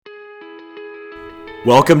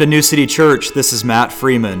Welcome to New City Church. This is Matt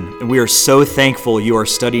Freeman, and we are so thankful you are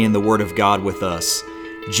studying the Word of God with us.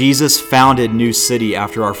 Jesus founded New City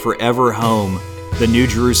after our forever home, the New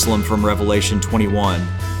Jerusalem from Revelation 21.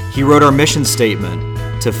 He wrote our mission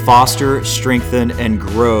statement to foster, strengthen, and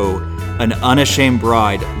grow an unashamed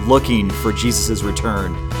bride looking for Jesus'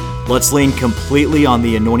 return. Let's lean completely on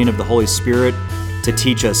the anointing of the Holy Spirit to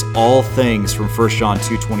teach us all things from 1 John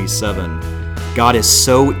 2:27. God is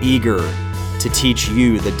so eager to teach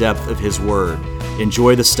you the depth of His Word.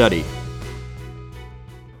 Enjoy the study.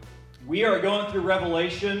 We are going through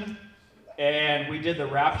Revelation, and we did the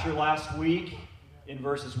rapture last week in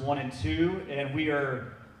verses 1 and 2, and we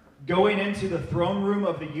are going into the throne room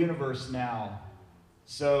of the universe now.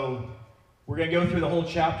 So we're going to go through the whole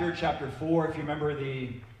chapter 4. If you remember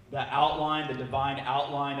the outline, the divine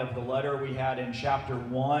outline of the letter we had in chapter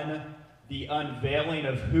 1, the unveiling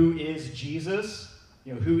of who is Jesus.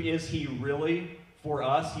 Who is He really for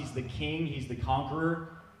us? He's the King. He's the conqueror.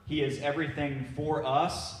 He is everything for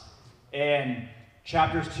us. And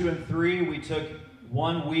chapters 2 and 3, we took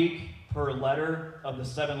 1 week per letter of the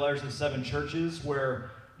 7 letters of the 7 churches, where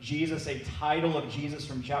Jesus, a title of Jesus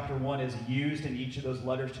from chapter 1, is used in each of those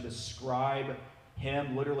letters to describe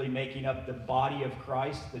Him, literally making up the body of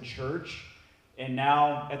Christ, the church. And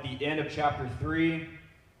now, at the end of chapter 3,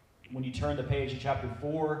 when you turn the page to chapter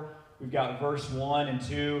 4, we've got verse 1 and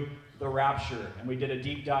 2, the rapture. And we did a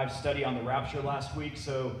deep dive study on the rapture last week,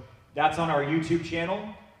 so that's on our YouTube channel.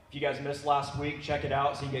 If you guys missed last week, check it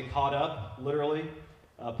out so you get caught up, literally.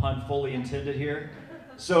 Pun fully intended here.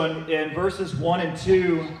 So in verses 1 and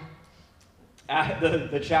 2,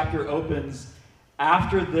 the chapter opens,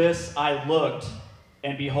 "After this I looked,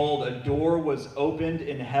 and behold, a door was opened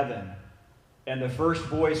in heaven. And the first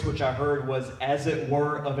voice which I heard was as it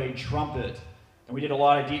were of a trumpet." And we did a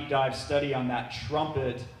lot of deep dive study on that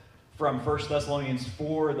trumpet from 1 Thessalonians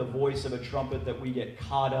 4, the voice of a trumpet that we get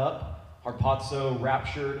caught up, harpazo,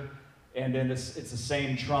 raptured. And then it's the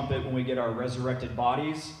same trumpet when we get our resurrected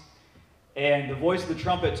bodies. And the voice of the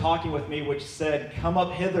trumpet talking with me, which said, "Come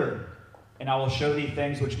up hither, and I will show thee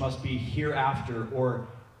things which must be hereafter," or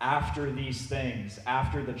after these things,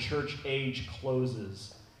 after the church age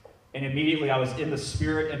closes. And immediately I was in the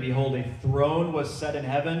Spirit, and behold, a throne was set in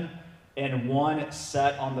heaven, and one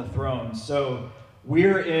sat on the throne. So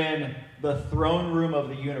we're in the throne room of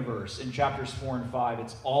the universe in chapters 4 and 5.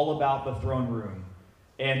 It's all about the throne room.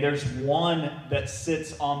 And there's one that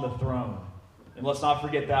sits on the throne. And let's not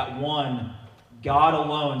forget that one, God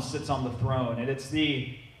alone sits on the throne. And it's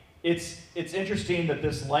interesting that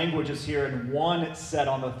this language is here, and one sat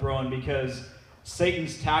on the throne, because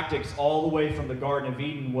Satan's tactics all the way from the Garden of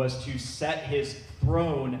Eden was to set his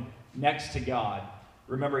throne next to God.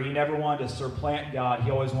 Remember, he never wanted to supplant God.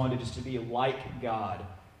 He always wanted just to be like God.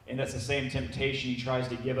 And that's the same temptation he tries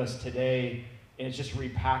to give us today, and it's just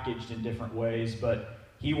repackaged in different ways. But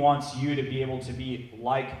he wants you to be able to be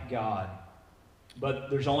like God. But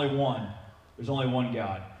there's only one. There's only one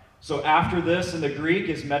God. So after this in the Greek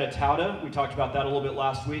is metatauta. We talked about that a little bit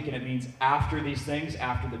last week, and it means after these things,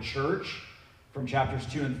 after the church, from chapters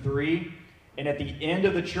 2 and 3. And at the end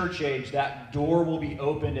of the church age, that door will be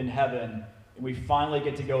opened in heaven, and we finally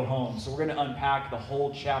get to go home. So we're going to unpack the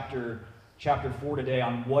whole chapter 4 today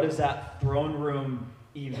on what does that throne room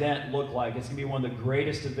event look like. It's going to be one of the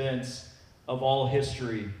greatest events of all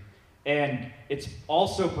history. And it's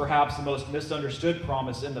also perhaps the most misunderstood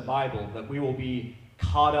promise in the Bible, that we will be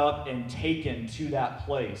caught up and taken to that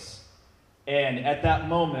place. And at that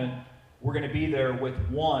moment, we're going to be there with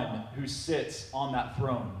one who sits on that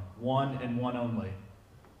throne. One and one only.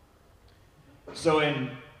 So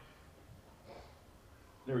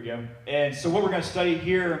there we go. And so what we're going to study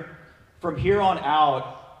here, from here on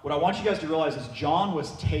out, what I want you guys to realize is John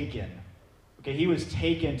was taken. Okay, he was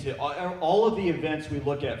taken to all of the events we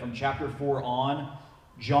look at from chapter 4 on.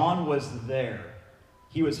 John was there.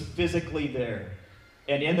 He was physically there.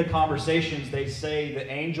 And in the conversations, they say the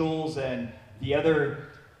angels and the other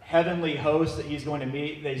heavenly hosts that he's going to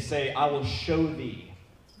meet, they say, "I will show thee."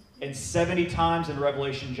 And 70 times in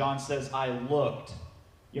Revelation, John says, "I looked."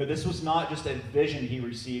 This was not just a vision he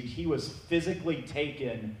received. He was physically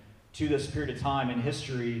taken to this period of time in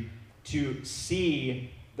history to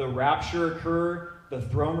see the rapture occur, the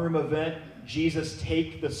throne room event, Jesus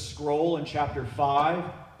take the scroll in chapter 5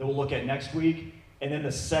 that we'll look at next week, and then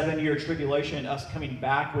the 7-year tribulation and us coming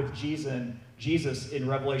back with Jesus in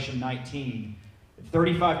Revelation 19.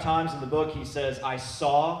 35 times in the book he says, "I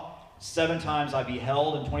saw," 7 times I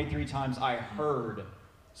beheld, and 23 times I heard.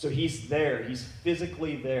 So he's there. He's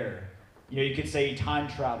physically there. You could say he time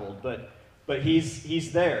traveled, but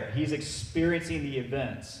he's there. He's experiencing the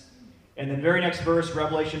events. And then very next verse,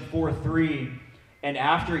 Revelation 4:3, and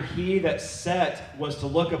after he that sat was to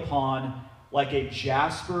look upon like a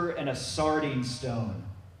jasper and a sardine stone,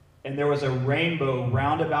 and there was a rainbow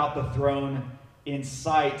round about the throne in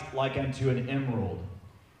sight like unto an emerald.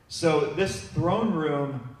 So this throne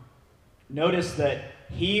room, notice that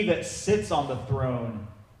he that sits on the throne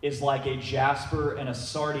is like a jasper and a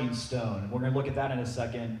sardine stone. We're going to look at that in a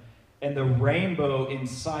second. And the rainbow in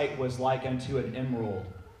sight was like unto an emerald.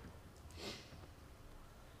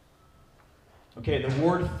 Okay, the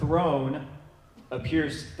word throne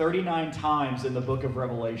appears 39 times in the book of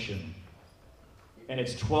Revelation. And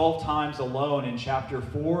it's 12 times alone in chapter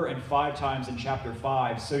 4 and 5 times in chapter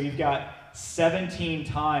 5. So you've got 17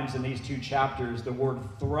 times in these two chapters the word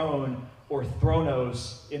throne or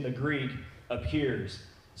thronos in the Greek appears.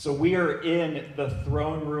 So we are in the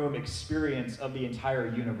throne room experience of the entire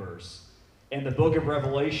universe. In the book of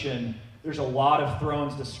Revelation, there's a lot of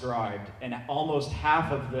thrones described, and almost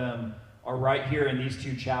half of them are right here in these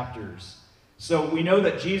two chapters. So we know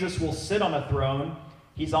that Jesus will sit on a throne.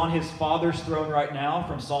 He's on his Father's throne right now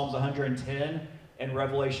from Psalms 110 and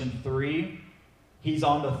Revelation 3. He's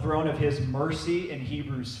on the throne of his mercy in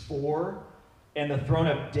Hebrews 4. And the throne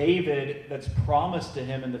of David that's promised to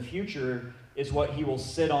him in the future is what he will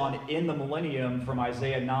sit on in the millennium from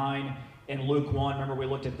Isaiah 9 and Luke 1. Remember we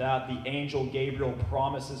looked at that. The angel Gabriel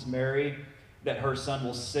promises Mary that her son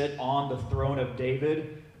will sit on the throne of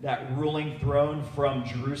David, that ruling throne from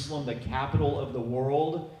Jerusalem, the capital of the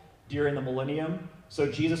world, during the millennium. So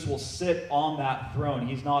Jesus will sit on that throne.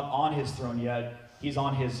 He's not on his throne yet. He's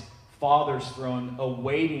on his Father's throne,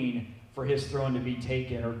 awaiting for his throne to be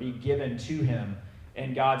taken or be given to him.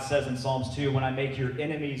 And God says in Psalms 2, when I make your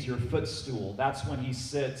enemies your footstool, that's when he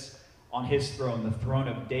sits on his throne, the throne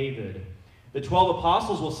of David. The 12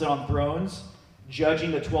 apostles will sit on thrones,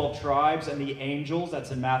 judging the 12 tribes and the angels.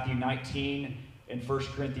 That's in Matthew 19 and 1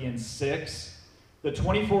 Corinthians 6. The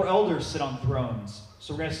 24 elders sit on thrones.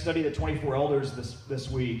 So we're going to study the 24 elders this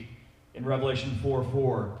week in Revelation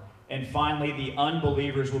 4:4. And finally, the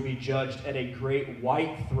unbelievers will be judged at a great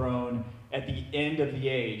white throne at the end of the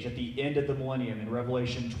age, at the end of the millennium, in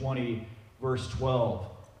Revelation 20, verse 12.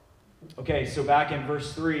 Okay, so back in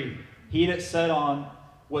verse 3, he that sat on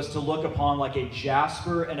was to look upon like a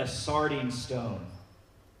jasper and a sardine stone.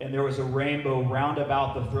 And there was a rainbow round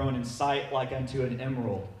about the throne in sight like unto an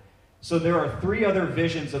emerald. So there are 3 other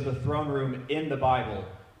visions of the throne room in the Bible.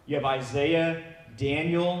 You have Isaiah,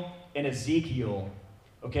 Daniel, and Ezekiel.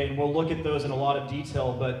 Okay, and we'll look at those in a lot of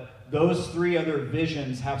detail, but those 3 other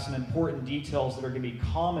visions have some important details that are going to be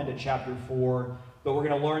common to chapter 4, but we're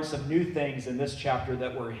going to learn some new things in this chapter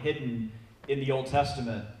that were hidden in the Old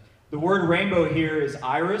Testament. The word rainbow here is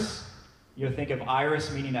iris. You know, think of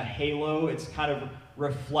iris meaning a halo. It's kind of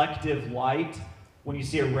reflective light. When you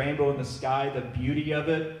see a rainbow in the sky, the beauty of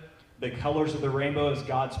it, the colors of the rainbow is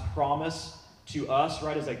God's promise to us,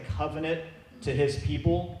 right, as a covenant to his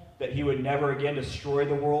people, that he would never again destroy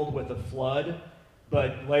the world with a flood,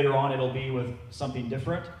 but later on it'll be with something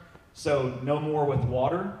different. So no more with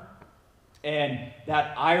water. And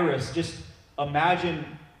that iris, just imagine,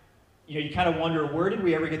 you kind of wonder, where did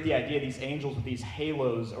we ever get the idea of these angels with these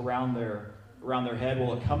halos around their head?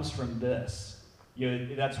 Well, it comes from this.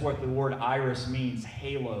 That's what the word iris means,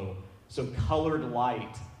 halo. So colored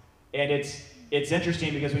light. And it's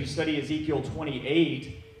interesting because when you study Ezekiel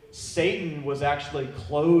 28, Satan was actually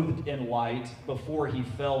clothed in light before he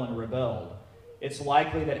fell and rebelled. It's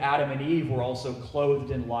likely that Adam and Eve were also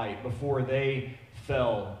clothed in light before they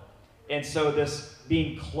fell. And so this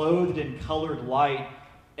being clothed in colored light,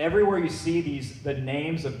 everywhere you see the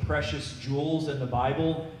names of precious jewels in the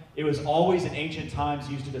Bible, it was always in ancient times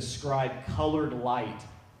used to describe colored light.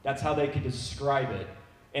 That's how they could describe it.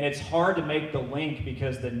 And it's hard to make the link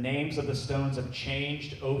because the names of the stones have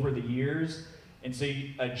changed over the years. And so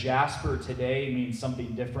a jasper today means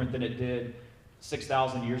something different than it did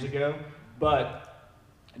 6,000 years ago. But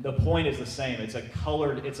the point is the same. It's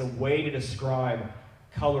a way to describe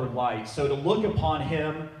colored light. So to look upon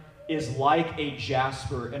him is like a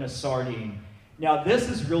jasper and a sardine. Now this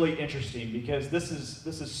is really interesting because this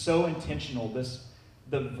is so intentional.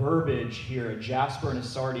 The verbiage here, a jasper and a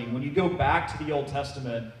sardine. When you go back to the Old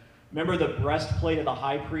Testament, remember the breastplate of the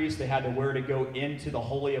high priest they had to wear to go into the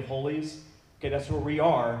Holy of Holies? Okay, that's where we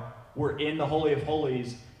are. We're in the Holy of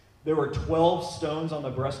Holies. There were 12 stones on the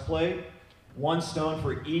breastplate, 1 stone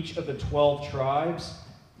for each of the 12 tribes.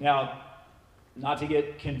 Now, not to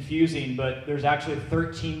get confusing, but there's actually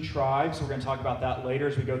 13 tribes. We're going to talk about that later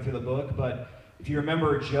as we go through the book. But if you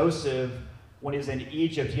remember Joseph, when he's in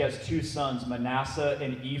Egypt, he has 2 sons, Manasseh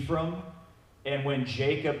and Ephraim. And when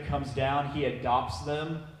Jacob comes down, he adopts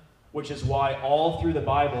them which is why all through the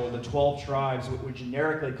Bible, the 12 tribes, what we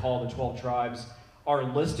generically call the 12 tribes, are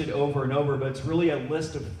listed over and over, but it's really a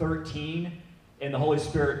list of 13, and the Holy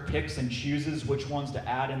Spirit picks and chooses which ones to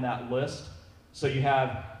add in that list. So you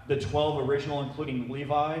have the 12 original, including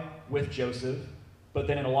Levi, with Joseph, but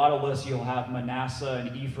then in a lot of lists you'll have Manasseh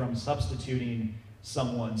and Ephraim substituting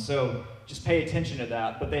someone. So just pay attention to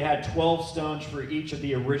that. But they had 12 stones for each of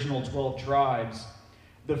the original 12 tribes.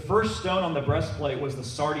 The first stone on the breastplate was the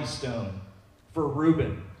sardius stone for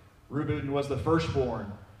Reuben. Reuben was the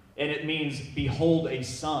firstborn, and it means, behold, a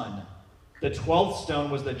son. The 12th stone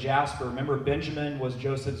was the jasper. Remember, Benjamin was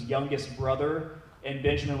Joseph's youngest brother, and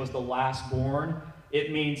Benjamin was the last born.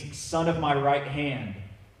 It means, son of my right hand.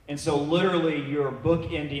 And so literally you're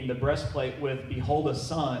bookending the breastplate with, behold, a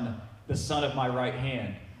son, the son of my right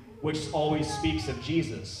hand, which always speaks of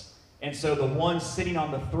Jesus. And so the one sitting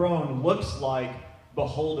on the throne looks like,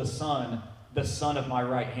 behold, a son, the son of my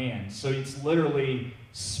right hand. So it's literally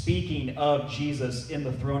speaking of Jesus in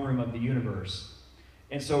the throne room of the universe.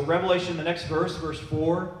 And so Revelation, the next verse, verse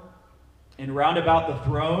 4, and round about the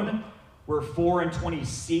throne were 24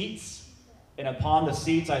 seats, and upon the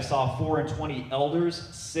seats I saw 24 elders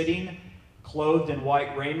sitting, clothed in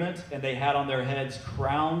white raiment, and they had on their heads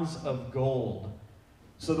crowns of gold.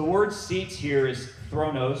 So the word seats here is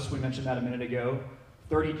thronos. We mentioned that a minute ago.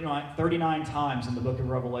 39 times in the book of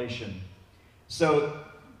Revelation. So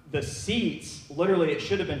the seats, literally it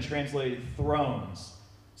should have been translated thrones.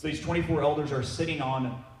 So these 24 elders are sitting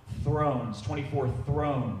on thrones, 24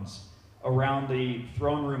 thrones around the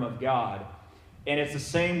throne room of God. And it's the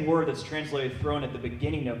same word that's translated throne at the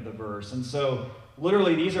beginning of the verse. And so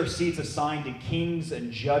literally these are seats assigned to kings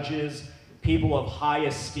and judges, people of high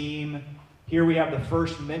esteem. Here we have the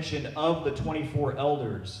first mention of the 24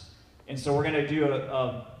 elders. And so we're going to do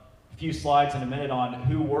a few slides in a minute on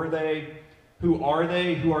who were they, who are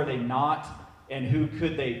they not, and who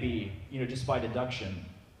could they be, just by deduction.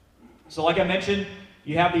 So like I mentioned,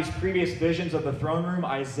 you have these previous visions of the throne room,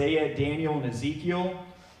 Isaiah, Daniel, and Ezekiel,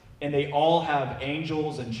 and they all have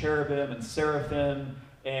angels and cherubim and seraphim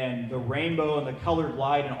and the rainbow and the colored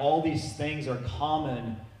light, and all these things are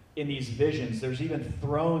common in these visions. There's even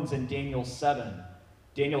thrones in Daniel 7.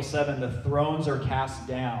 Daniel 7, the thrones are cast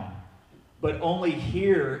down. But only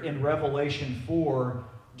here in Revelation 4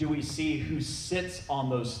 do we see who sits on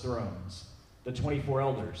those thrones, the 24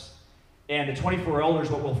 elders. And the 24 elders,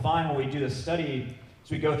 what we'll find when we do this study, as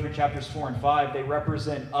we go through chapters 4 and 5, they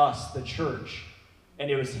represent us, the church. And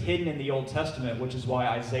it was hidden in the Old Testament, which is why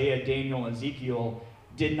Isaiah, Daniel, and Ezekiel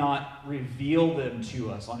did not reveal them to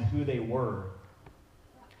us on who they were.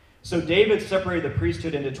 So David separated the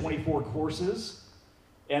priesthood into 24 courses.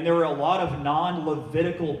 And there were a lot of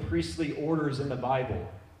non-Levitical priestly orders in the Bible.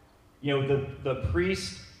 The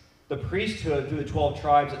priesthood through the 12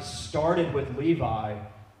 tribes, it started with Levi.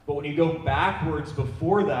 But when you go backwards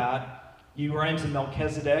before that, you run into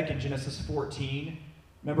Melchizedek in Genesis 14.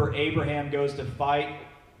 Remember, Abraham goes to fight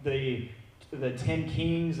the 10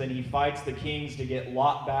 kings, and he fights the kings to get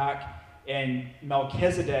Lot back. And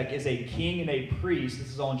Melchizedek is a king and a priest. This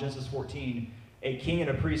is all in Genesis 14. A king and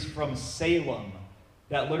a priest from Salem.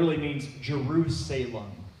 That literally means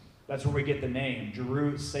Jerusalem. That's where we get the name,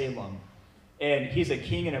 Jerusalem. And he's a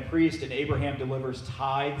king and a priest, and Abraham delivers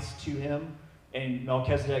tithes to him, and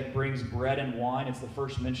Melchizedek brings bread and wine. It's the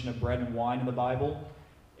first mention of bread and wine in the Bible.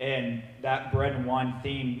 And that bread and wine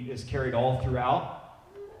theme is carried all throughout.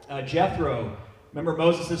 Jethro, remember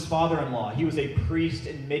Moses' father-in-law, he was a priest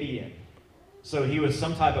in Midian. So he was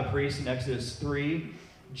some type of priest in Exodus 3.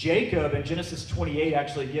 Jacob in Genesis 28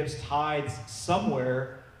 actually gives tithes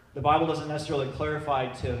somewhere. The Bible doesn't necessarily clarify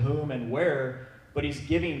to whom and where, but he's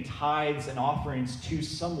giving tithes and offerings to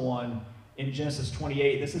someone in Genesis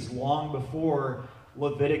 28. This is long before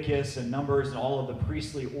Leviticus and Numbers and all of the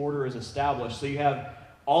priestly order is established. So you have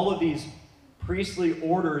all of these priestly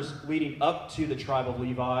orders leading up to the tribe of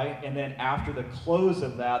Levi, and then after the close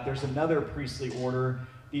of that, there's another priestly order,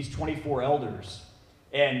 these 24 elders.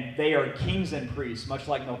 And they are kings and priests, much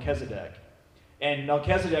like Melchizedek. And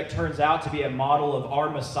Melchizedek turns out to be a model of our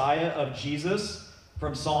Messiah, of Jesus,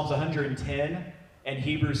 from Psalms 110 and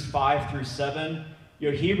Hebrews 5 through 7.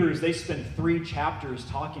 Hebrews, they spend 3 chapters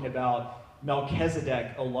talking about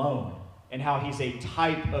Melchizedek alone and how he's a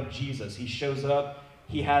type of Jesus. He shows up,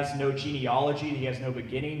 he has no genealogy, he has no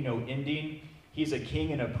beginning, no ending. He's a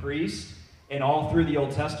king and a priest. And all through the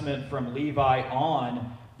Old Testament, from Levi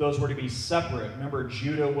on, those were to be separate. Remember,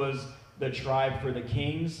 Judah was the tribe for the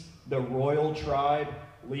kings, the royal tribe.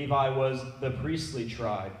 Levi was the priestly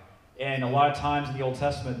tribe. And a lot of times in the Old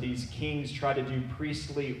Testament, these kings tried to do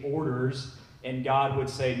priestly orders, and God would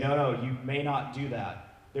say, no, you may not do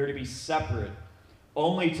that. They're to be separate,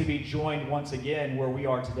 only to be joined once again where we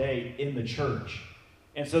are today in the church.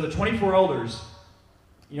 And so the 24 elders,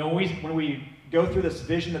 when we go through this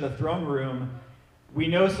vision of the throne room, we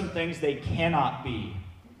know some things they cannot be.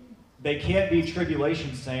 They can't be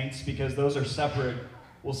tribulation saints because those are separate.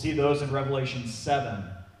 We'll see those in Revelation 7,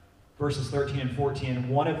 verses 13 and 14. And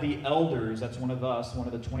one of the elders, that's one of us, one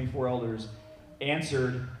of the 24 elders,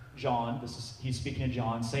 answered John, he's speaking to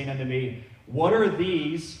John, saying unto me, what are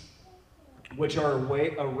these which are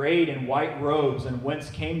arrayed in white robes, and whence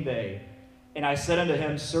came they? And I said unto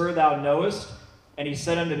him, Sir, thou knowest. And he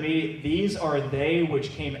said unto me, These are they which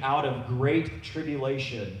came out of great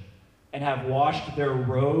tribulation, and have washed their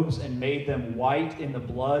robes and made them white in the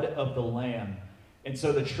blood of the Lamb. And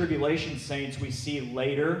so the tribulation saints we see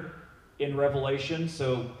later in Revelation,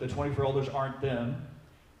 so the 24 elders aren't them.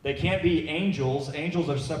 They can't be angels. Angels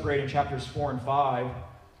are separated in chapters 4 and 5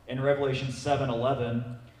 in Revelation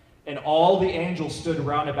 7:11. And all the angels stood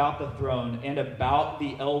round about the throne and about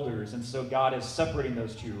the elders. And so God is separating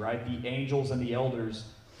those two, right? The angels and the elders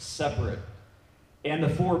separate. And the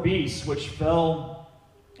four beasts which fell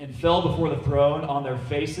before the throne on their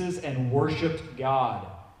faces and worshipped God.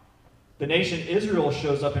 The nation Israel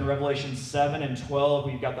shows up in Revelation 7 and 12.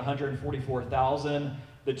 We've got the 144,000,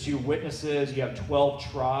 the two witnesses. You have 12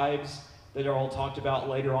 tribes that are all talked about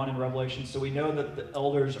later on in Revelation. So we know that the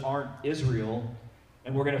elders aren't Israel.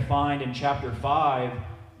 And we're going to find in chapter 5,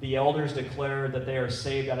 the elders declare that they are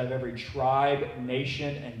saved out of every tribe,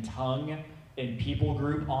 nation, and tongue and people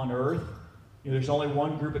group on earth. There's only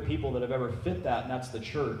one group of people that have ever fit that, and that's the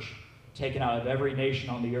church, taken out of every nation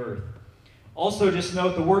on the earth. Also, just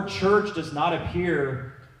note the word church does not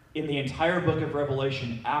appear in the entire book of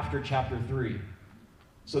Revelation after chapter 3.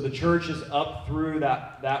 So the church is up through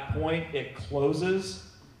that point. It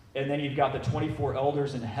closes, and then you've got the 24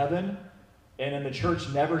 elders in heaven. And then the church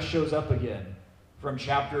never shows up again from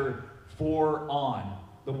chapter 4 on.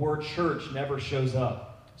 The word church never shows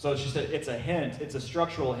up. So it's a hint, it's a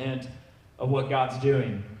structural hint of what God's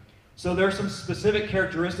doing. So there are some specific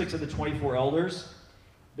characteristics of the 24 elders.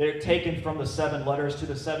 They're taken from the 7 letters to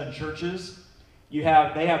the 7 churches. They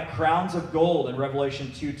have crowns of gold in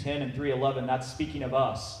Revelation 2:10 and 3:11. That's speaking of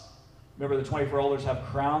us. Remember, the 24 elders have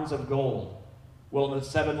crowns of gold. Well, in the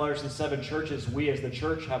 7 letters to the 7 churches, we as the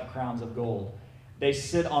church have crowns of gold. They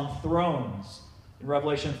sit on thrones. In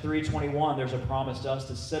Revelation 3:21, there's a promise to us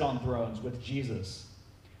to sit on thrones with Jesus.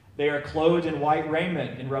 They are clothed in white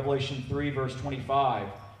raiment in Revelation 3, verse 25,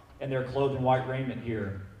 and they're clothed in white raiment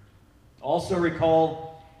here. Also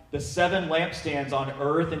recall the 7 lampstands on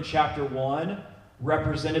earth in chapter 1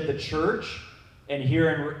 represented the church, and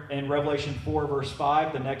here in Revelation 4, verse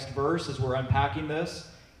 5, the next verse, as we're unpacking this,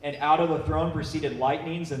 and out of the throne proceeded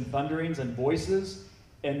lightnings and thunderings and voices,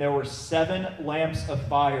 and there were 7 lamps of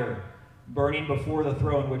fire burning before the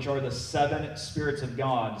throne, which are the 7 spirits of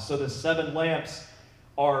God. So the 7 lamps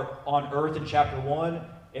are on earth in chapter 1,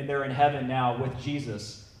 and they're in heaven now with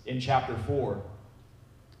Jesus in chapter 4.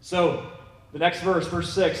 So the next verse,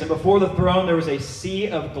 verse 6, and before the throne there was a sea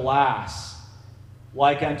of glass,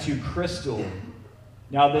 like unto crystal.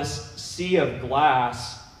 Now this sea of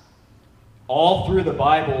glass, all through the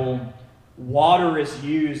Bible, water is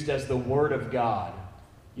used as the Word of God.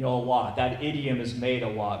 A lot. That idiom is made a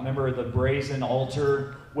lot. Remember the brazen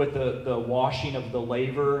altar with the washing of the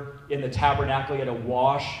laver in the tabernacle? You had to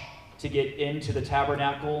wash to get into the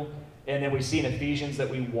tabernacle. And then we see in Ephesians that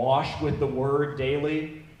we wash with the Word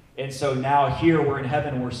daily. And so now here we're in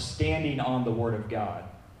heaven, we're standing on the Word of God.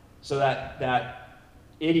 So that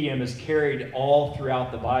idiom is carried all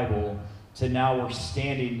throughout the Bible to now we're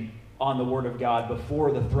standing on the Word of God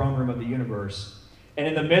before the throne room of the universe. And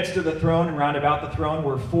in the midst of the throne and round about the throne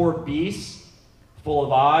were 4 beasts full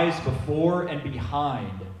of eyes before and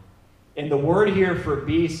behind. And the word here for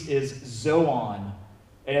beast is zoon.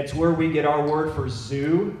 And it's where we get our word for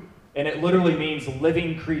zoo. And it literally means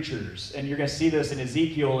living creatures. And you're going to see this in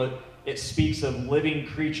Ezekiel. It speaks of living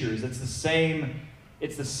creatures. It's the same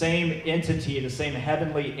entity, the same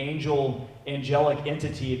heavenly angelic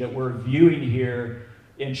entity that we're viewing here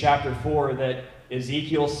in chapter 4 that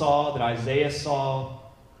Ezekiel saw, that Isaiah saw,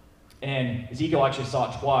 and Ezekiel actually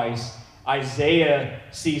saw it twice. Isaiah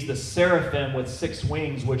sees the seraphim with 6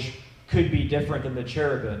 wings, which could be different than the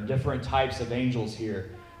cherubim, different types of angels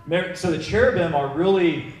here. So the cherubim are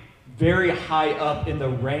really very high up in the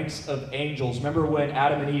ranks of angels. Remember when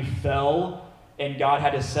Adam and Eve fell, and God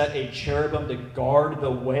had to set a cherubim to guard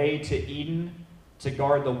the way to Eden, to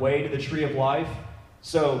guard the way to the tree of life?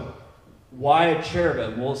 So why a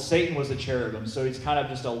cherubim? Well, Satan was a cherubim, so he's kind of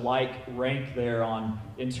just a like rank there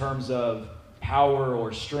in terms of power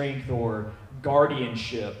or strength or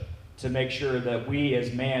guardianship to make sure that we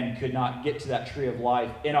as man could not get to that tree of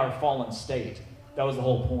life in our fallen state. That was the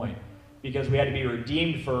whole point. Because we had to be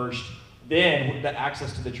redeemed first, then the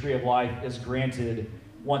access to the tree of life is granted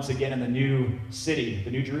once again in the new city,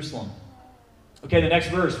 the New Jerusalem. Okay, the next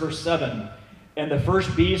verse, verse 7. And the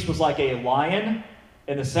first beast was like a lion,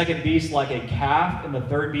 and the second beast like a calf, and the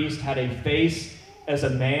third beast had a face as a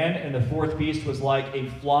man, and the fourth beast was like a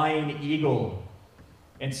flying eagle.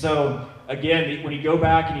 And so, again, when you go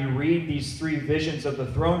back and you read these three visions of the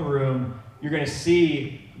throne room, you're going to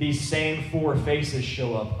see these same four faces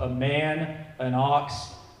show up: a man, an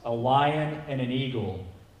ox, a lion, and an eagle.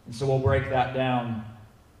 And so we'll break that down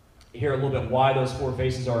here a little bit, why those four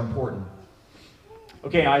faces are important.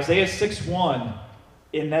 Okay, Isaiah 6:1.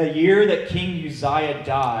 In the year that King Uzziah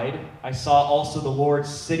died, I saw also the Lord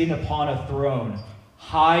sitting upon a throne,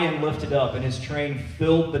 high and lifted up, and his train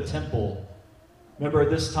filled the temple. Remember, at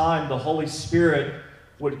this time, the Holy Spirit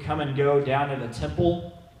would come and go down to the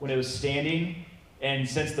temple when it was standing. And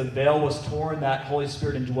since the veil was torn, that Holy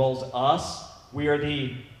Spirit indwells us. We are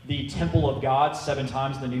the temple of God 7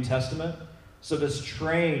 times in the New Testament. So this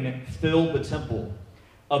train filled the temple.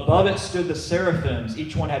 Above it stood the seraphims.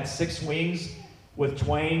 Each one had 6 wings. With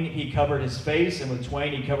twain he covered his face, and with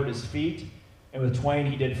twain he covered his feet, and with twain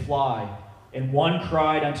he did fly. And one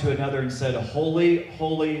cried unto another and said, Holy,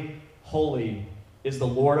 holy, holy is the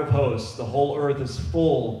Lord of hosts. The whole earth is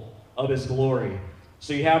full of his glory.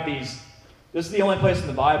 So you have these. This is the only place in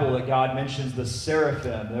the Bible that God mentions the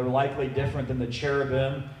seraphim. They're likely different than the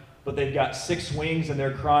cherubim, but they've got 6 wings and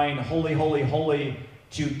they're crying, Holy, holy, holy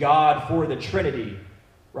to God for the Trinity.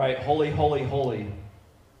 Right? Holy, holy, holy.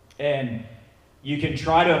 And you can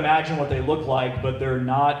try to imagine what they look like, but they're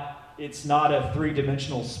not. It's not a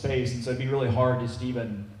 3-dimensional space, and so it'd be really hard to just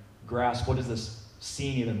even grasp what does this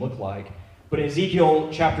scene even look like. But in Ezekiel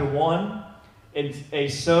chapter 1,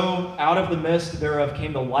 so out of the midst thereof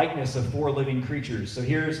came the likeness of 4 living creatures. So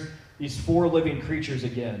here's these 4 living creatures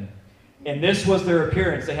again. And this was their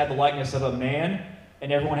appearance. They had the likeness of a man,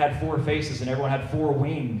 and everyone had 4 faces, and everyone had 4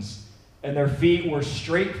 wings. And their feet were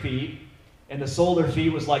straight feet, and the sole of their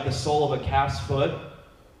feet was like the sole of a calf's foot.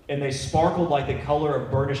 And they sparkled like the color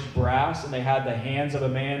of burnished brass, and they had the hands of a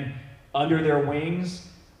man under their wings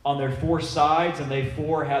on their 4 sides, and they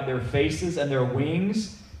 4 had their faces and their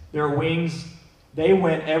wings. Their wings, they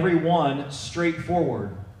went every one straight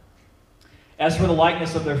forward. As for the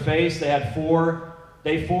likeness of their face, they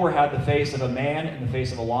 4 had the face of a man and the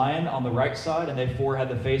face of a lion on the right side, and they 4 had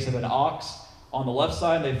the face of an ox on the left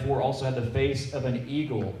side, and they 4 also had the face of an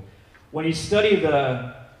eagle. When you study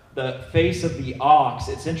the face of the ox,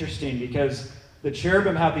 it's interesting because the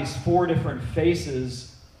cherubim have these 4 different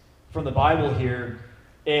faces from the Bible here,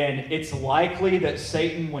 and it's likely that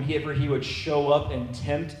Satan, whenever he would show up and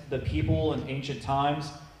tempt the people in ancient times,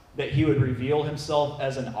 that he would reveal himself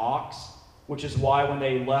as an ox, which is why when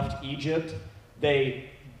they left Egypt,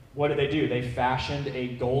 what did they do? They fashioned a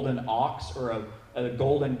golden ox or a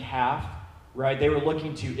golden calf, right? They were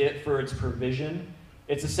looking to it for its provision.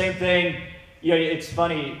 It's the same thing. You know, it's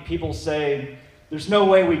funny, people say, there's no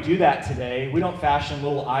way we do that today. We don't fashion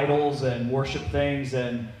little idols and worship things,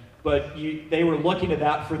 but they were looking to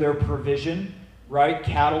that for their provision, right?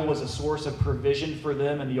 Cattle was a source of provision for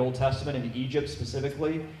them in the Old Testament, in Egypt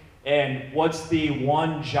specifically. And what's the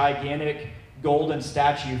one gigantic golden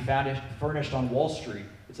statue furnished on Wall Street?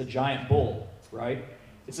 It's a giant bull, right?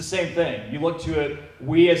 It's the same thing. You look to it,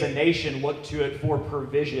 we as a nation look to it for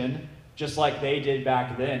provision, just like they did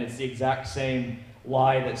back then. It's the exact same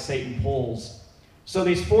lie that Satan pulls. So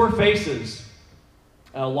these 4 faces,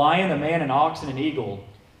 a lion, a man, an ox, and an eagle,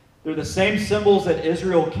 they're the same symbols that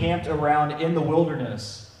Israel camped around in the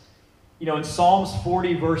wilderness. You know, in Psalms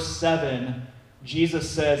 40, verse 7, Jesus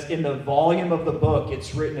says, in the volume of the book,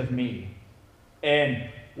 it's written of me. And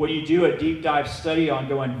when you do a deep dive study on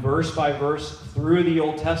going verse by verse through the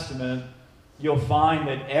Old Testament, you'll find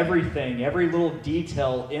that everything, every little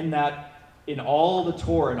detail in all the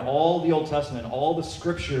Torah, in all the Old Testament, all the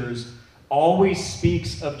scriptures, always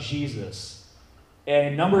speaks of Jesus. And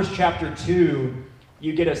in Numbers chapter 2,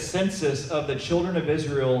 you get a census of the children of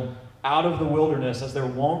Israel out of the wilderness as they're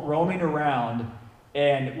roaming around,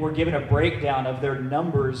 and we're given a breakdown of their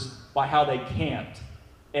numbers by how they camped.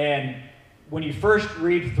 And when you first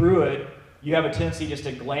read through it, you have a tendency just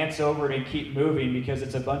to glance over it and keep moving because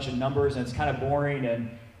it's a bunch of numbers and it's kind of boring and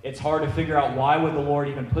it's hard to figure out why would the Lord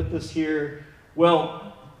even put this here.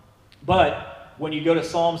 Well, but when you go to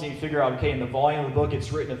Psalms and you figure out, okay, in the volume of the book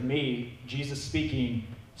it's written of me, Jesus speaking,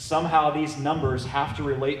 somehow these numbers have to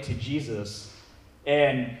relate to Jesus.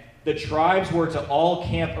 And the tribes were to all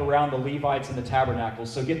camp around the Levites in the tabernacle.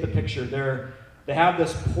 So get the picture. They have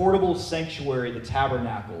this portable sanctuary, the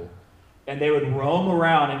tabernacle, and they would roam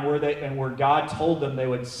around, and where God told them they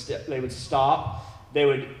would stop. They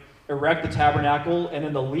would erect the tabernacle, and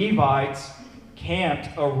then the Levites camped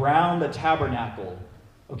around the tabernacle.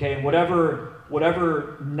 Okay, and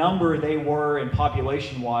whatever number they were in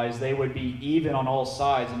population-wise, they would be even on all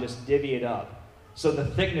sides and just divvy it up. So the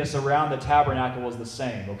thickness around the tabernacle was the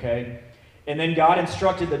same, okay? And then God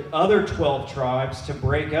instructed the other 12 tribes to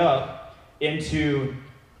break up into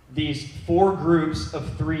these 4 groups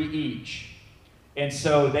of 3 each. And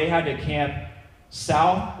so they had to camp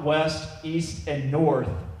south, west, east, and north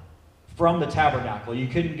from the tabernacle. You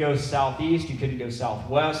couldn't go southeast, you couldn't go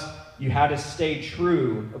southwest. You had to stay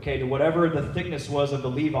true, okay, to whatever the thickness was of the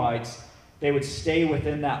Levites. They would stay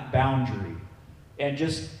within that boundary. And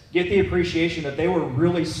just get the appreciation that they were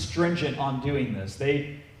really stringent on doing this.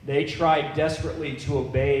 They tried desperately to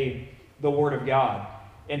obey the word of God.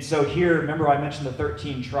 And so here, remember I mentioned the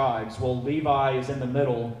 13 tribes. Well, Levi is in the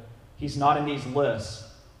middle. He's not in these lists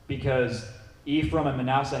because Ephraim and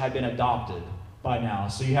Manasseh had been adopted by now.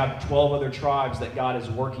 So you have 12 other tribes that God is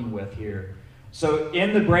working with here. So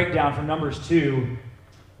in the breakdown from Numbers 2,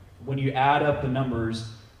 when you add up the numbers,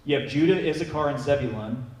 you have Judah, Issachar, and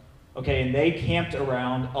Zebulun. Okay, and they camped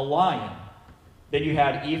around a lion. Then you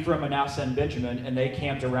had Ephraim, Manasseh, and Benjamin, and they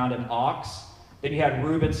camped around an ox. Then you had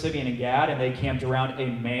Reuben, Simeon, and Gad, and they camped around a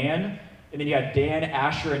man. And then you had Dan,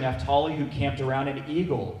 Asher, and Naphtali, who camped around an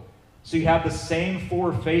eagle. So you have the same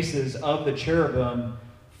 4 faces of the cherubim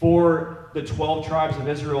for the 12 tribes of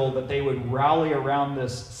Israel, that they would rally around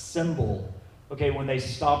this symbol. Okay, when they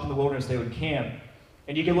stopped in the wilderness, they would camp.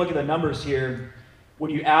 And you can look at the numbers here. When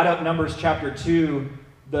you add up Numbers chapter 2,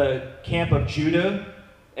 the camp of Judah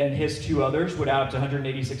and his 2 others would add up to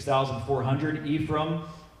 186,400. Ephraim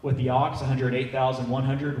with the ox,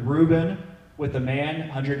 108,100. Reuben with the man,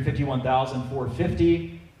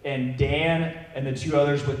 151,450. And Dan and the 2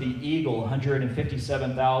 others with the eagle,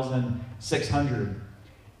 157,600.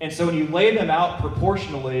 And so when you lay them out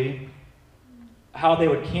proportionally, how they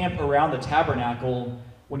would camp around the tabernacle,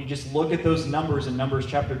 when you just look at those numbers in Numbers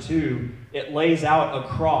chapter 2, it lays out a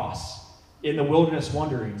cross in the wilderness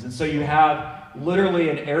wanderings. And so you have literally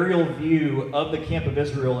an aerial view of the camp of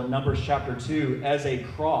Israel in Numbers chapter 2 as a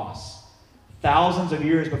cross, thousands of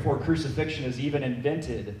years before crucifixion is even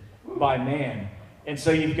invented by man. And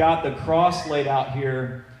so you've got the cross laid out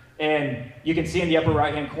here, and you can see in the upper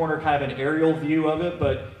right-hand corner kind of an aerial view of it,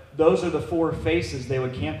 but those are the 4 faces they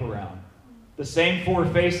would camp around. The same 4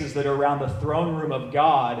 faces that are around the throne room of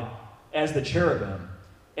God as the cherubim.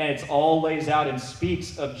 And it's all lays out and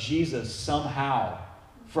speaks of Jesus somehow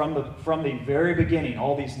from the very beginning.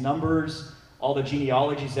 All these numbers, all the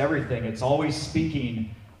genealogies, everything. It's always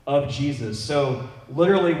speaking of Jesus. So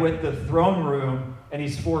literally with the throne room and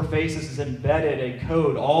these 4 faces is embedded a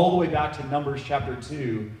code all the way back to Numbers chapter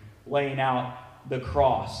 2, laying out the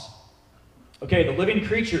cross. Okay, the living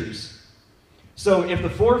creatures. So if the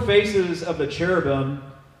 4 faces of the cherubim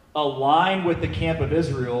align with the camp of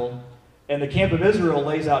Israel, and the camp of Israel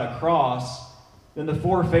lays out a cross, then the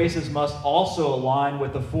 4 faces must also align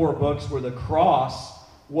with the 4 books where the cross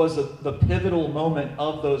was the pivotal moment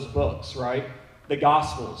of those books, right? The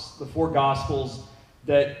Gospels, the 4 Gospels,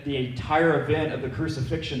 that the entire event of the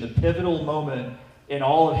crucifixion, the pivotal moment in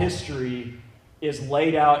all of history, is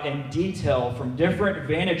laid out in detail from different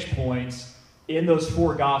vantage points in those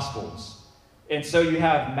 4 Gospels. And so you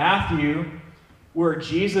have Matthew, where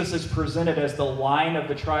Jesus is presented as the Lion of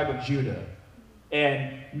the tribe of Judah.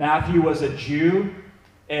 And Matthew was a Jew,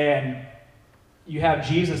 and you have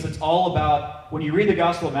Jesus. It's all about, when you read the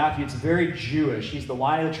Gospel of Matthew, it's very Jewish. He's the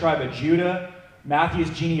Lion of the tribe of Judah. Matthew's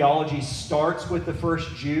genealogy starts with the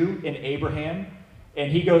first Jew in Abraham,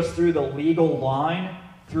 and he goes through the legal line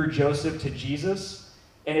through Joseph to Jesus.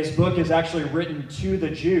 And his book is actually written to the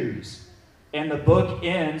Jews. And the book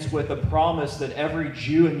ends with a promise that every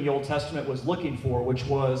Jew in the Old Testament was looking for, which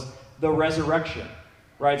was the resurrection,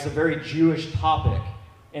 right? It's a very Jewish topic.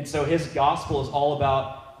 And so his gospel is all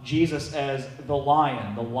about Jesus as the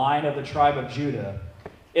Lion of the tribe of Judah.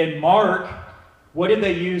 In Mark, what did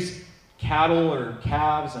they use cattle or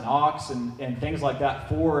calves and ox and things like that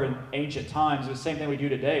for in ancient times? It's the same thing we do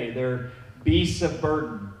today. They're beasts of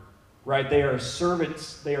burden, right? They are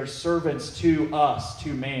servants to us,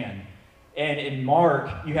 to man. And in Mark,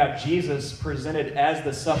 you have Jesus presented as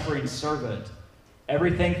the suffering servant.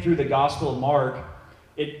 Everything through the Gospel of Mark,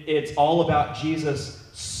 it's all about Jesus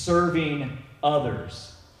serving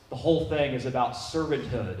others. The whole thing is about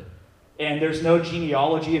servanthood. And there's no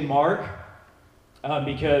genealogy in Mark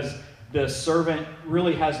because the servant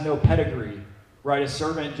really has no pedigree, right? A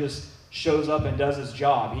servant just shows up and does his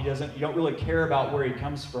job. You don't really care about where he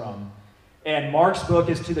comes from. And Mark's book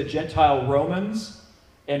is to the Gentile Romans,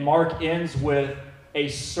 and Mark ends with a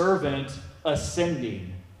servant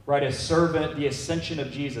ascending, right? A servant, the ascension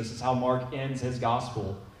of Jesus is how Mark ends his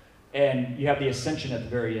gospel. And you have the ascension at the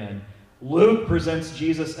very end. Luke presents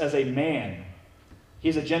Jesus as a man.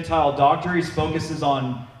 He's a Gentile doctor. He focuses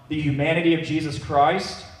on the humanity of Jesus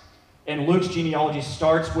Christ. And Luke's genealogy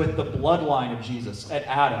starts with the bloodline of Jesus at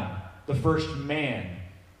Adam, the first man.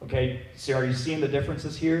 Okay, so are you seeing the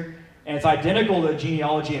differences here? And it's identical to the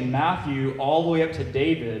genealogy in Matthew all the way up to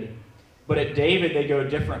David. But at David, they go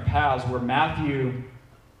different paths, where Matthew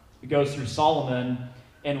goes through Solomon,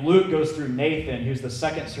 and Luke goes through Nathan, who's the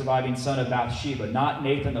second surviving son of Bathsheba. Not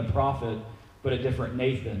Nathan the prophet, but a different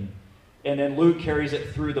Nathan. And then Luke carries it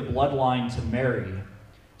through the bloodline to Mary.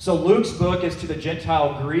 So Luke's book is to the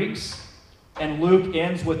Gentile Greeks, and Luke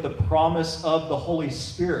ends with the promise of the Holy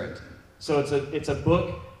Spirit. So it's a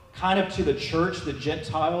book kind of to the church, the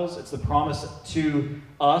Gentiles. It's the promise to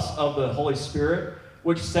us of the Holy Spirit,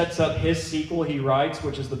 which sets up his sequel he writes,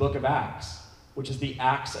 which is the book of Acts, which is the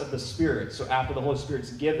Acts of the Spirit. So after the Holy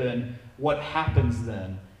Spirit's given, what happens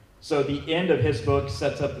then? So the end of his book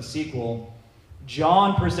sets up the sequel.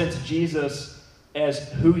 John presents Jesus as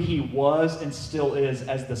who he was and still is,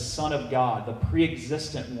 as the Son of God, the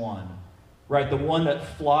pre-existent one, right? The one that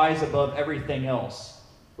flies above everything else,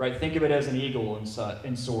 right? Think of it as an eagle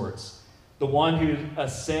in sorts. The one who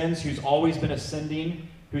ascends, who's always been ascending,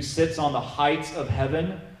 who sits on the heights of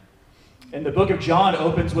heaven. And the book of John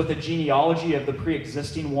opens with a genealogy of the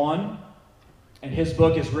pre-existing one. And his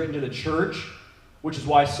book is written to the church, which is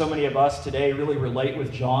why so many of us today really relate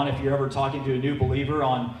with John. If you're ever talking to a new believer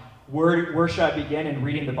on where should I begin in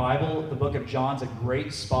reading the Bible, the book of John's a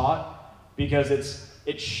great spot, because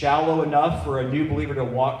it's shallow enough for a new believer to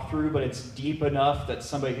walk through, but it's deep enough that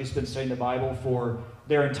somebody who's been studying the Bible for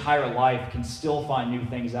their entire life can still find new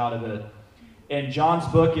things out of it. And John's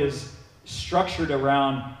book is structured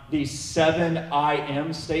around these 7 I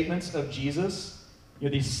am statements of Jesus. You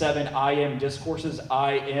know, these 7 I am discourses.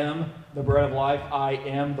 I am the bread of life. I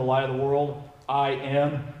am the light of the world. I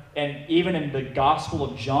am. And even in the Gospel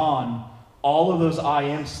of John, all of those I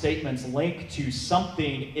am statements link to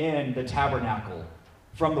something in the tabernacle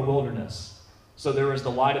from the wilderness. So there was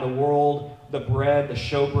the light of the world, the bread, the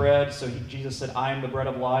showbread. So Jesus said, I am the bread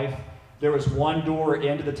of life. There was one door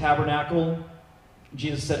into the tabernacle.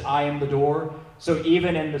 Jesus said, I am the door. So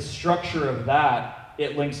even in the structure of that,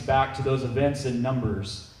 it links back to those events in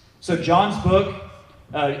Numbers. So John's book,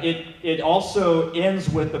 it also ends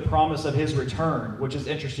with the promise of his return, which is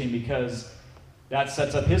interesting because that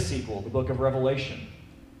sets up his sequel, the book of Revelation.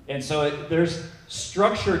 And so there's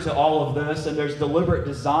structure to all of this, and there's deliberate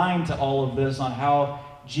design to all of this on how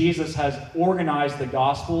Jesus has organized the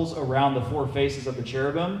Gospels around the 4 faces of the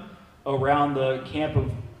cherubim, around the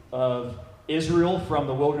camp of Israel from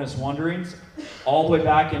the wilderness wanderings, all the way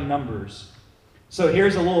back in Numbers. So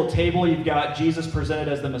here's a little table. You've got Jesus presented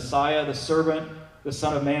as the Messiah, the servant, the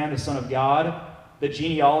Son of Man, the Son of God, the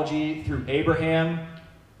genealogy through Abraham.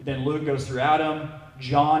 Then Luke goes through Adam.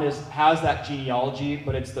 John has that genealogy,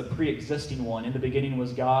 but it's the pre-existing one. In the beginning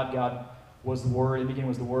was God. God was the Word. In the beginning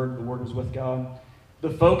was the Word. The Word was with God. The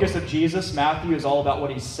focus of Jesus, Matthew, is all about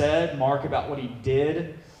what he said. Mark about what he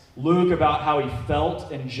did. Luke about how he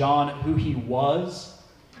felt. And John who he was.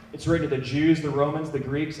 It's written to the Jews, the Romans, the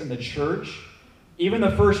Greeks, and the church. Even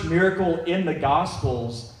the first miracle in the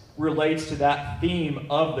Gospels relates to that theme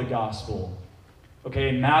of the gospel. Okay,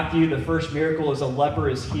 in Matthew, the first miracle is a leper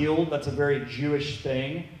is healed. That's a very Jewish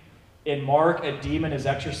thing. In Mark, a demon is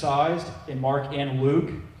exorcised. In Mark and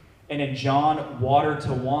Luke. And in John, water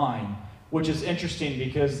to wine. Which is interesting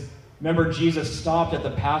because, remember, Jesus stopped at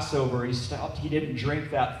the Passover. He didn't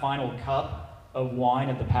drink that final cup of wine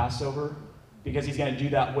at the Passover because he's going to do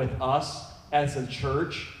that with us as a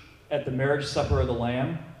church at the marriage supper of the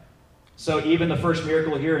Lamb. So even the first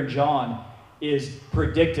miracle here in John is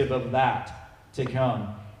predictive of that to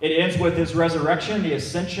come. It ends with his resurrection, the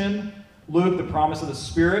ascension, Luke, the promise of the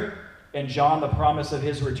Spirit, and John, the promise of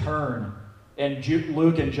his return. And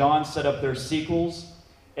Luke and John set up their sequels.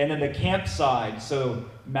 And then the campside, so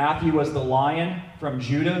Matthew was the lion from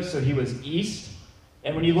Judah, so he was east.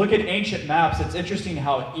 And when you look at ancient maps, it's interesting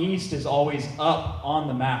how east is always up on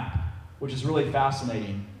the map, which is really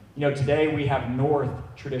fascinating. You know, today we have north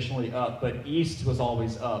traditionally up, but east was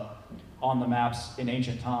always up on the maps in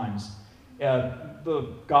ancient times. The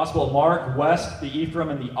Gospel of Mark, west, the Ephraim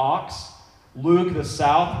and the ox. Luke, the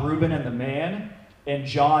south, Reuben and the man. And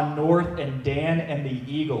John, north, and Dan and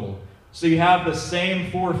the eagle. So you have the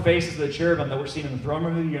same four faces of the cherubim that we're seeing in the throne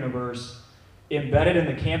room of the universe, embedded in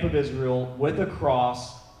the camp of Israel with a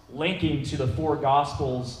cross, linking to the four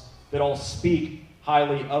gospels that all speak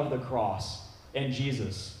highly of the cross and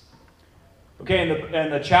Jesus. Okay,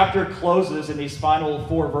 and the chapter closes in these final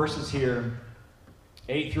four verses here,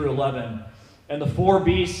 8 through 11. And the four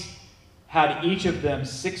beasts had each of them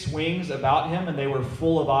 6 wings about him, and they were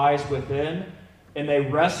full of eyes within, and they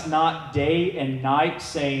rest not day and night,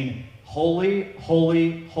 saying, Holy,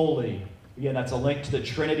 holy, holy. Again, that's a link to the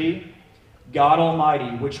Trinity. God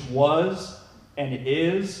Almighty, which was and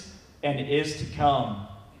is to come.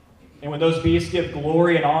 And when those beasts give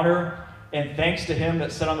glory and honor and thanks to him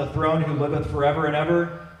that sat on the throne, who liveth forever and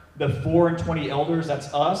ever, the 24 elders,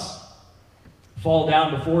 that's us, fall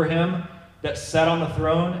down before him that sat on the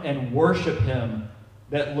throne and worship him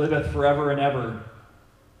that liveth forever and ever.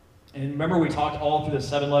 And remember, we talked all through the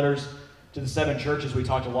 7 letters to the 7 churches, we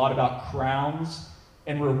talked a lot about crowns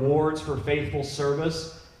and rewards for faithful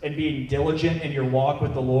service and being diligent in your walk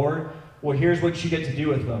with the Lord. Well, here's what you get to do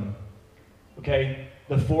with them. Okay?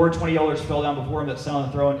 The 24 elders fell down before him that sat on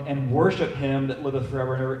the throne and worship him that liveth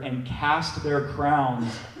forever and ever, and cast their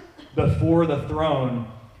crowns before the throne,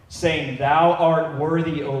 saying, Thou art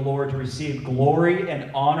worthy, O Lord, to receive glory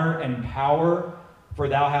and honor and power, for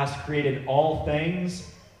thou hast created all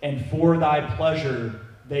things, and for thy pleasure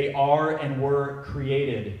they are and were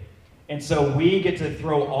created. And so we get to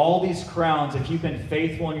throw all these crowns, if you've been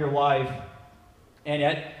faithful in your life, and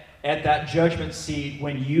at that judgment seat,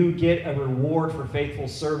 when you get a reward for faithful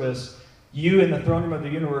service, you in the throne room of the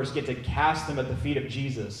universe get to cast them at the feet of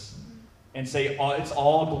Jesus and say, it's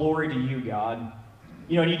all glory to you, God.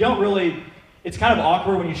 You know, and you don't really, it's kind of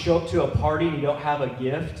awkward when you show up to a party and you don't have a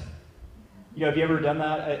gift. You know, have you ever done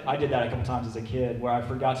that? I did that a couple times as a kid, where I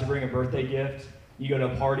forgot to bring a birthday gift. You go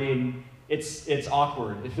to a party and it's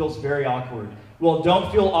awkward. It feels very awkward. Well,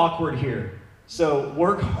 don't feel awkward here. So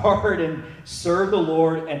work hard and serve the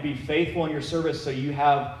Lord and be faithful in your service so you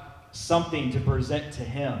have something to present to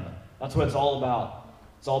him. That's what it's all about.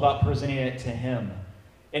 It's all about presenting it to him.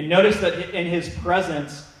 And notice that in his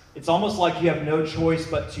presence, it's almost like you have no choice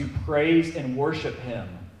but to praise and worship him.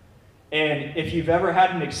 And if you've ever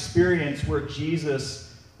had an experience where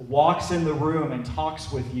Jesus walks in the room and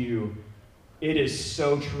talks with you, it is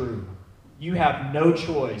so true. You have no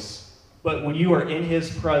choice but when you are in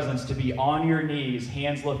his presence to be on your knees,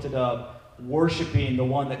 hands lifted up, worshiping the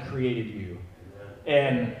one that created you.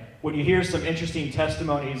 And when you hear some interesting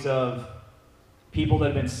testimonies of people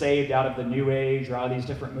that have been saved out of the New Age or out of these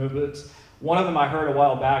different movements, one of them I heard a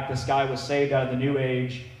while back, this guy was saved out of the New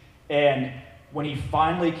Age, and when he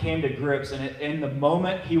finally came to grips, and in the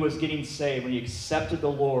moment he was getting saved, when he accepted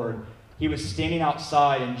the Lord, he was standing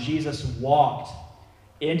outside, and Jesus walked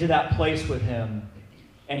into that place with him,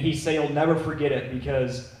 and he said he'll never forget it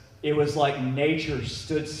because it was like nature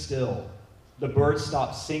stood still. The birds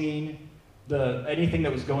stopped singing, anything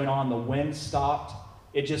that was going on, the wind stopped.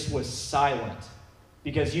 It just was silent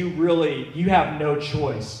because you have no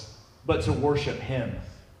choice but to worship him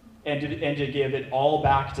and to give it all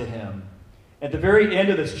back to him. At the very end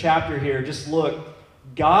of this chapter here, just look,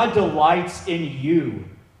 God delights in you.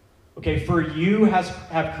 Okay, for you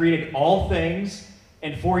have created all things,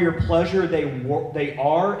 and for your pleasure they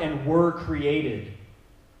are and were created.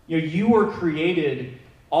 You know, you were created.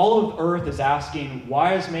 All of earth is asking,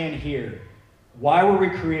 why is man here? Why were we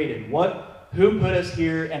created? Who put us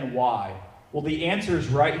here and why? Well, the answer is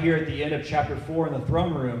right here at the end of chapter 4 in the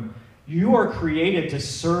throne room. You are created to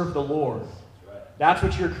serve the Lord. That's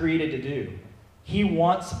what you're created to do. He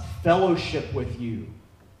wants fellowship with you.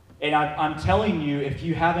 And I'm telling you, if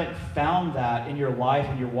you haven't found that in your life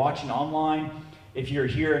and you're watching online, if you're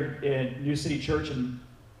here in New City Church and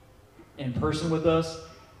in person with us,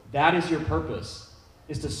 that is your purpose,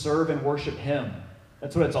 is to serve and worship him.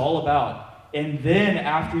 That's what it's all about. And then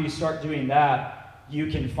after you start doing that, you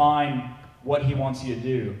can find what he wants you to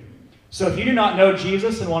do. So if you do not know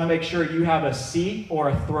Jesus and want to make sure you have a seat or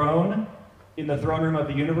a throne in the throne room of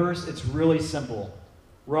the universe, it's really simple.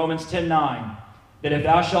 Romans 10:9, that if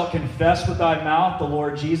thou shalt confess with thy mouth the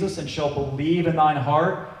Lord Jesus and shalt believe in thine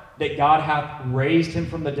heart that God hath raised him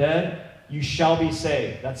from the dead, you shall be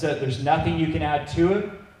saved. That's it. There's nothing you can add to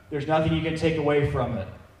it. There's nothing you can take away from it.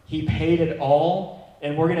 He paid it all,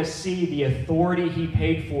 and we're going to see the authority he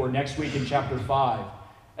paid for next week in chapter 5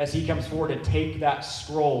 as he comes forward to take that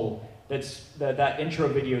scroll that intro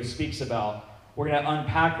video speaks about. We're going to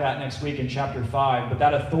unpack that next week in chapter 5, but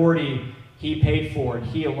that authority he paid for, and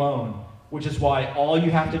he alone, which is why all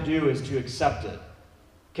you have to do is to accept it.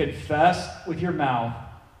 Confess with your mouth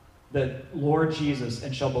the Lord Jesus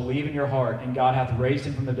and shall believe in your heart, and God hath raised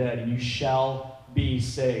him from the dead, and you shall be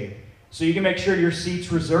saved. So you can make sure your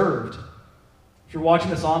seat's reserved. If you're watching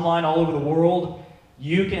this online all over the world,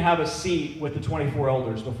 you can have a seat with the 24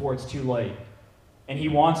 elders before it's too late. And he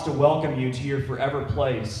wants to welcome you to your forever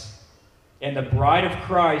place. And the bride of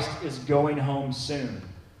Christ is going home soon.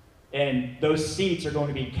 And those seats are going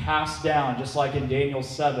to be cast down, just like in Daniel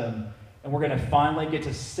 7. And we're going to finally get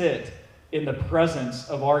to sit in the presence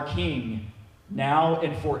of our King now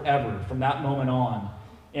and forever from that moment on.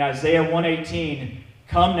 In Isaiah 1:18,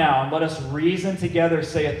 come now and let us reason together,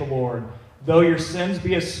 saith the Lord. Though your sins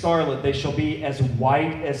be as scarlet, they shall be as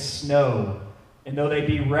white as snow. And though they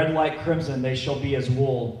be red like crimson, they shall be as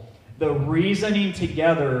wool. The reasoning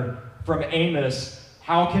together from Amos,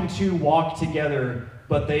 how can two walk together,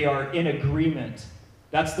 but they are in agreement?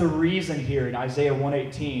 That's the reason here in Isaiah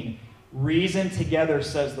 1:18. Reason together,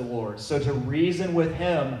 says the Lord. So to reason with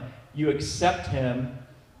him, you accept him,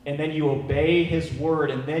 and then you obey his word,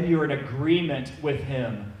 and then you're in agreement with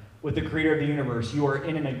him, with the creator of the universe. You are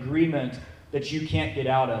in an agreement that you can't get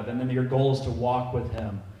out of, and then your goal is to walk with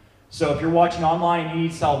him. So if you're watching online and you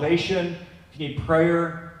need salvation, if you need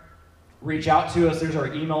prayer, reach out to us. There's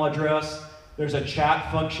our email address. There's a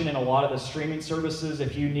chat function in a lot of the streaming services.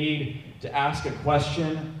 If you need to ask a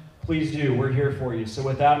question, please do. We're here for you. So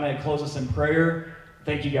with that, I'm going to close us in prayer.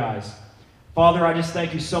 Thank you, guys. Father, I just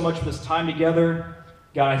thank you so much for this time together.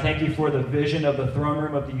 God, I thank you for the vision of the throne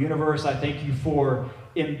room of the universe. I thank you for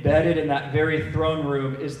embedded in that very throne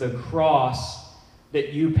room is the cross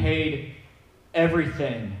that you paid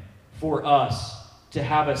everything for us to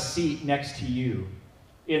have a seat next to you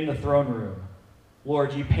in the throne room.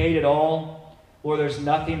 Lord, you paid it all. Lord, there's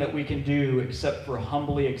nothing that we can do except for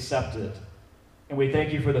humbly accept it. And we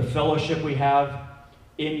thank you for the fellowship we have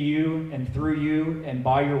in you and through you and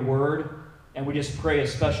by your word. And we just pray a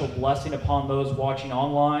special blessing upon those watching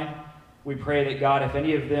online. We pray that, God, if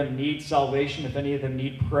any of them need salvation, if any of them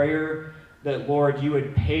need prayer, that, Lord, you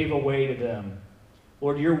would pave a way to them.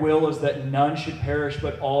 Lord, your will is that none should perish,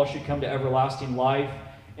 but all should come to everlasting life.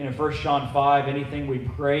 And in 1 John 5, anything we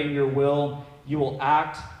pray in your will, you will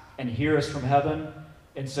act and hear us from heaven.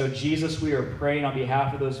 And so, Jesus, we are praying on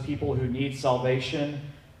behalf of those people who need salvation,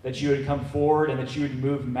 that you would come forward and that you would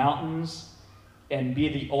move mountains and be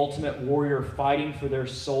the ultimate warrior fighting for their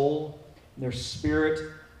soul and their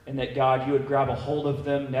spirit, and that, God, you would grab a hold of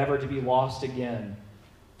them, never to be lost again.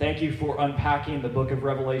 Thank you for unpacking the book of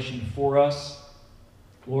Revelation for us.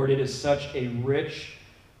 Lord, it is such a rich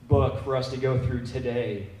book for us to go through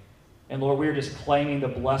today. And Lord, we are just claiming the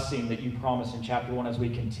blessing that you promised in chapter 1 as we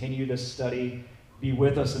continue this study. Be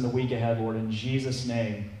with us in the week ahead, Lord. In Jesus'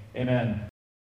 name, amen.